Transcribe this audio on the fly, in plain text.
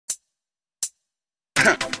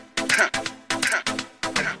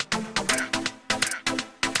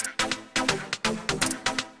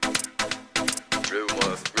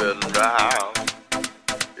South,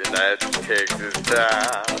 United Texas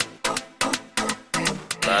town.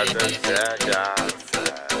 But the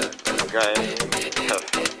okay?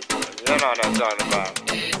 You know what I'm talking about.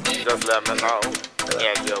 Just let me know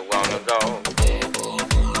if you wanna go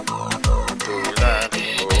to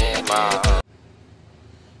that mile.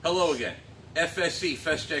 Hello again, FSC,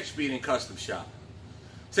 Feszchak Speed and Custom Shop.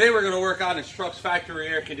 Today we're going to work on this truck's factory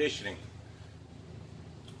air conditioning.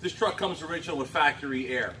 This truck comes original with factory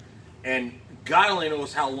air, and God only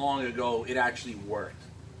knows how long ago it actually worked.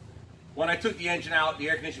 When I took the engine out, the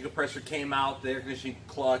air conditioning compressor came out, the air conditioning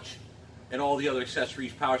clutch, and all the other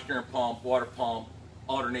accessories, power steering pump, water pump,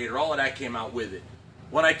 alternator, all of that came out with it.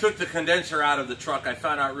 When I took the condenser out of the truck, I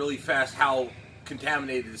found out really fast how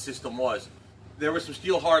contaminated the system was. There were some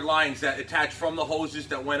steel hard lines that attached from the hoses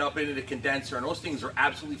that went up into the condenser, and those things are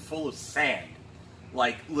absolutely full of sand.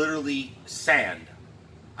 Like, literally sand.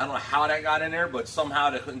 I don't know how that got in there, but somehow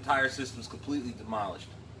the entire system's completely demolished.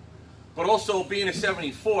 But also, being a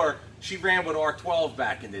 74, she ran with R12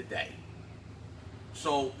 back in the day.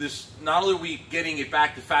 So this, not only are we getting it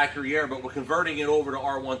back to factory air, but we're converting it over to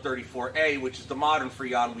R134A, which is the modern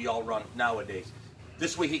Freon we all run nowadays.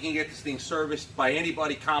 This way he can get this thing serviced by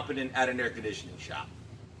anybody competent at an air conditioning shop.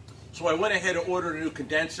 So I went ahead and ordered a new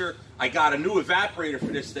condenser. I got a new evaporator for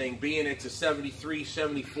this thing, being it's a 73,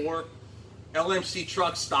 74. LMC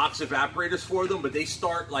Truck stocks evaporators for them, but they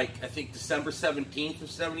start like, I think, December 17th of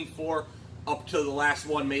 74 up to the last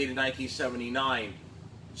one made in 1979.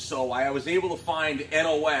 So I was able to find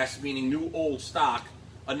N.O.S, meaning new old stock,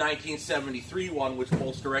 a 1973 one, which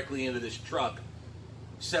bolts directly into this truck.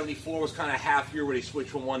 74 was kind of half year where they switched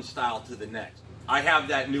from one style to the next. I have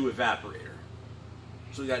that new evaporator.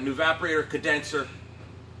 So we got a new evaporator, condenser,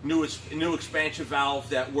 new expansion valve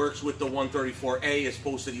that works with the 134A as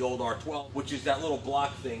opposed to the old R12, which is that little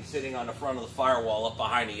block thing sitting on the front of the firewall up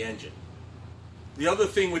behind the engine. The other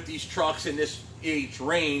thing with these trucks in this age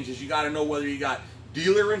range is you got to know whether you got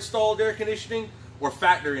dealer installed air conditioning or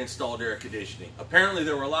factory installed air conditioning. Apparently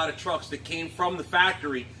there were a lot of trucks that came from the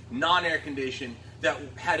factory, non-air conditioned, that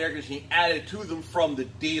had air conditioning added to them from the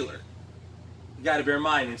dealer. You got to bear in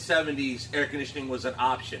mind, in the 70s, air conditioning was an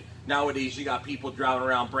option. Nowadays, you got people driving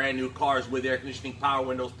around brand new cars with air conditioning, power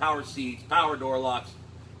windows, power seats, power door locks,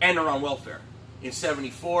 and they're on welfare. In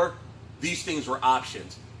 74, these things were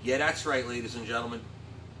options. Yeah, that's right, ladies and gentlemen.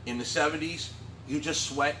 In the 70s, you just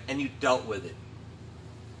sweat and you dealt with it.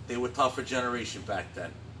 They were tougher generation back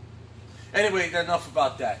then. Anyway, enough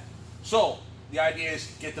about that. So, the idea is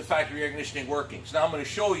to get the factory air conditioning working. So now I'm going to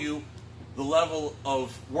show you the level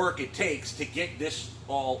of work it takes to get this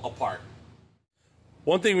all apart.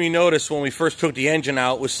 One thing we noticed when we first took the engine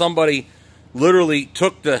out was somebody literally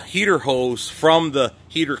took the heater hose from the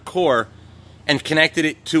heater core and connected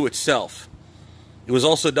it to itself. It was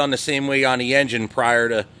also done the same way on the engine prior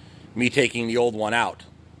to me taking the old one out.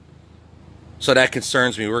 So that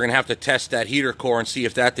concerns me. We're going to have to test that heater core and see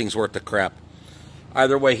if that thing's worth the crap.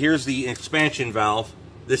 Either way, here's the expansion valve.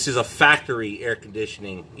 This is a factory air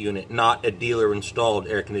conditioning unit, not a dealer installed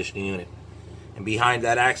air conditioning unit. And behind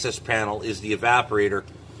that access panel is the evaporator,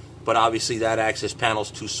 but obviously that access panel is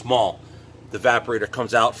too small. The evaporator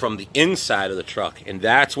comes out from the inside of the truck, and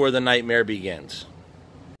that's where the nightmare begins.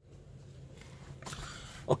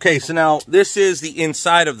 Okay, so now this is the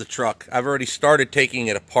inside of the truck. I've already started taking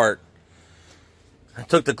it apart. I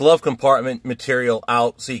took the glove compartment material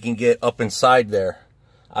out so you can get up inside there.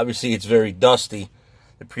 Obviously, it's very dusty.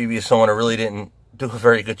 The previous owner really didn't do a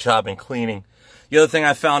very good job in cleaning. The other thing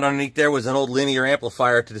I found underneath there was an old linear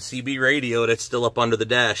amplifier to the CB radio that's still up under the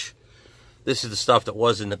dash. This is the stuff that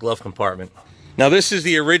was in the glove compartment. Now, this is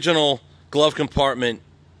the original glove compartment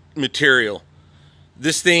material.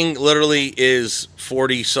 This thing literally is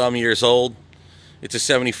 40-some years old. It's a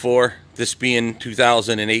 74, this being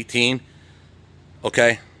 2018.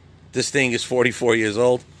 Okay, this thing is 44 years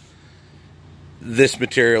old. This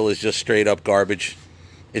material is just straight up garbage.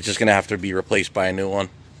 It's just going to have to be replaced by a new one.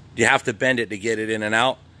 You have to bend it to get it in and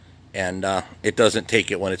out, and it doesn't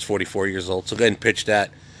take it when it's 44 years old. So go ahead and pitch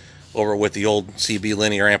that over with the old CB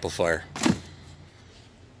linear amplifier.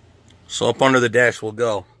 So up under the dash we'll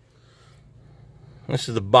go. This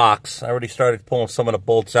is the box. I already started pulling some of the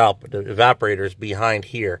bolts out, but the evaporator is behind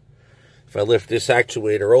here. If I lift this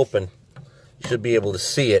actuator open, you should be able to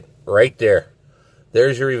see it right there.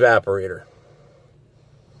 There's your evaporator.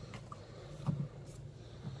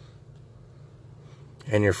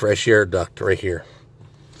 And your fresh air duct right here.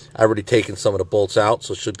 I've already taken some of the bolts out,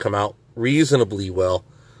 so it should come out reasonably well.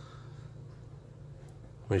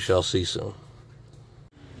 We shall see soon.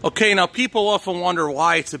 Okay, now people often wonder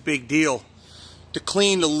why it's a big deal to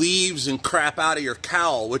clean the leaves and crap out of your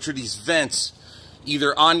cowl, which are these vents,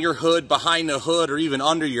 either on your hood, behind the hood, or even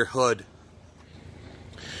under your hood.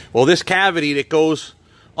 Well, this cavity that goes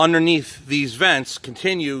underneath these vents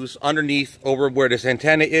continues underneath over where this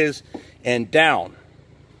antenna is and down.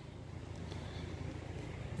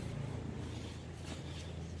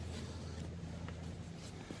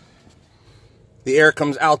 The air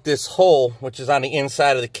comes out this hole, which is on the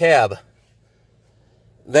inside of the cab,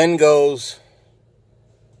 then goes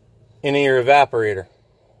into your evaporator.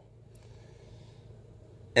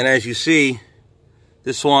 And as you see,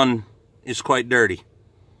 this one is quite dirty.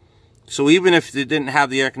 So even if it didn't have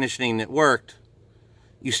the air conditioning that worked,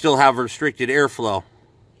 you still have restricted airflow.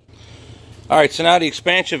 Alright, so now the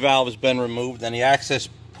expansion valve has been removed and the access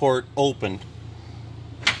port opened.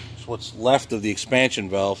 That's what's left of the expansion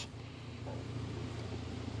valve.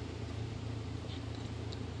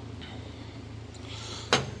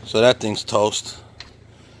 So that thing's toast.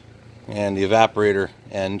 And the evaporator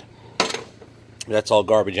end, that's all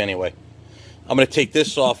garbage anyway. I'm going to take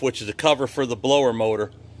this off, which is a cover for the blower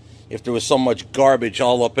motor. If there was so much garbage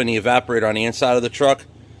all up in the evaporator on the inside of the truck,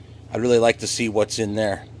 I'd really like to see what's in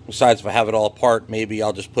there. Besides, if I have it all apart, maybe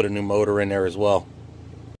I'll just put a new motor in there as well.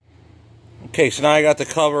 Okay, so now I got the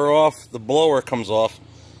cover off, the blower comes off.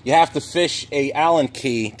 You have to fish a Allen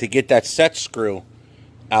key to get that set screw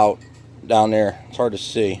out down there. It's hard to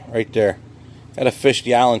see, right there. Got to fish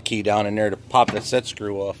the Allen key down in there to pop that set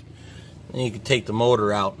screw off. Then you can take the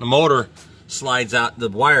motor out. The motor slides out, the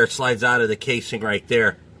wire slides out of the casing right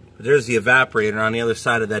there. There's the evaporator. On the other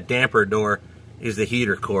side of that damper door is the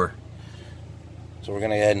heater core. So we're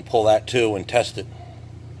going to go ahead and pull that too and test it.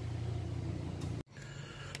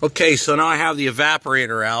 Okay, so now I have the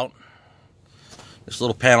evaporator out. This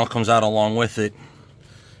little panel comes out along with it.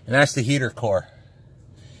 And that's the heater core.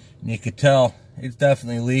 And you could tell it's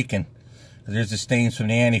definitely leaking. There's the stains from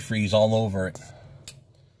the antifreeze all over it.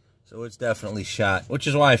 So it's definitely shot, which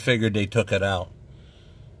is why I figured they took it out.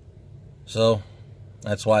 So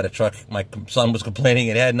that's why the truck, my son was complaining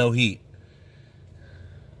it had no heat.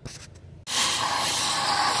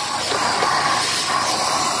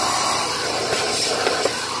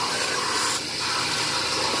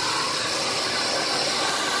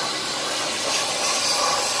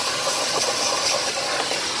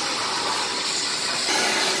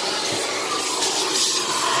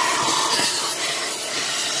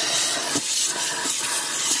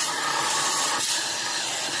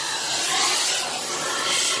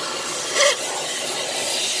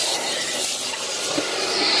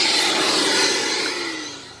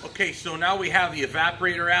 Okay, so now we have the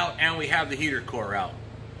evaporator out and we have the heater core out.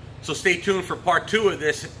 So stay tuned for part 2 of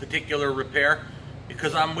this particular repair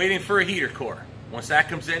because I'm waiting for a heater core. Once that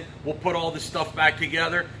comes in, we'll put all this stuff back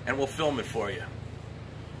together and we'll film it for you.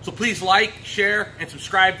 So please like, share, and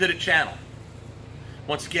subscribe to the channel.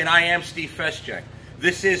 Once again, I am Steve Feszchak.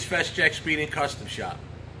 This is Feszchak Speed and Custom Shop.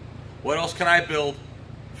 What else can I build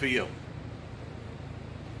for you?